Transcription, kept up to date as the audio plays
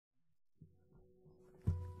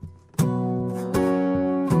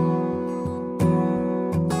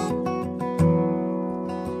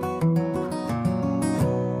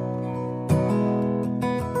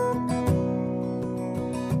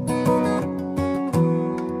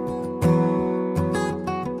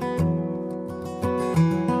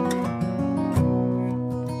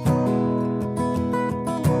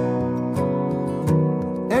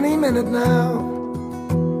any minute now.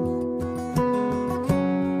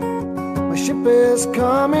 My ship is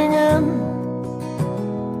coming in.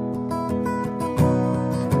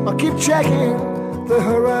 I'll keep checking the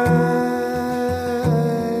horizon,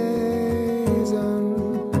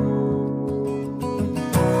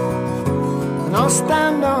 and I'll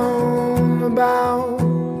stand on the bow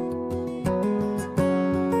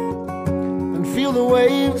and feel the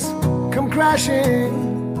waves come crashing,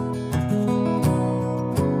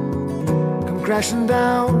 crashing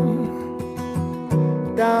down,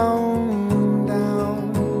 down, down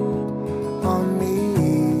on me.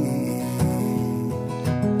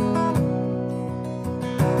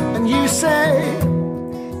 And you say,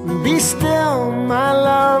 be still, my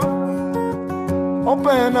love.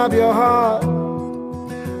 Open up your heart,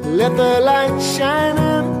 let the light shine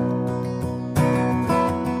in.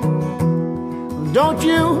 Don't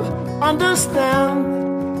you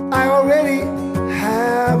understand? I already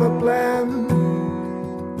have a plan.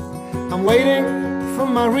 I'm waiting for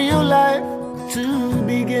my real life to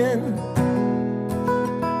begin.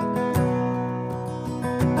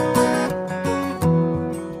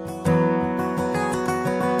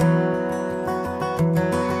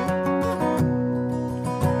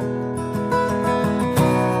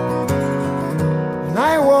 When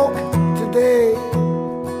I woke today,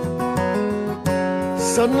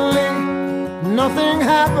 suddenly nothing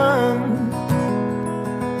happened.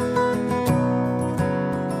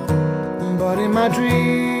 But in my dreams,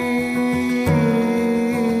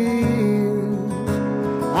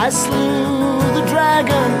 I slew the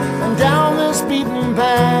dragon and down this beaten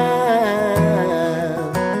path,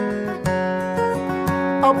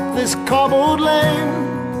 up this cobbled lane,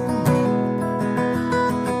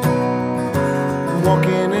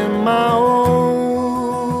 walking in my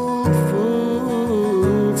old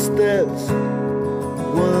footsteps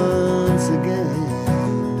once again.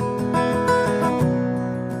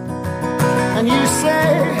 And you say,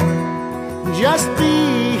 just be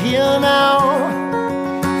here now,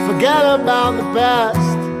 forget about the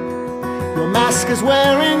past, your mask is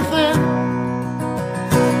wearing thin.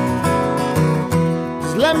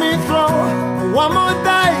 Just let me throw one more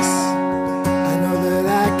dice, I know that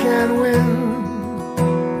I can win.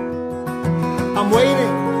 I'm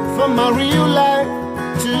waiting for my real life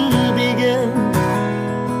to begin.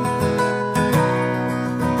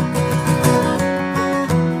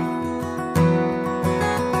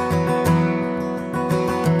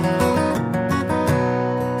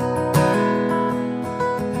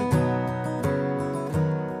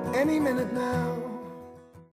 Any minute now.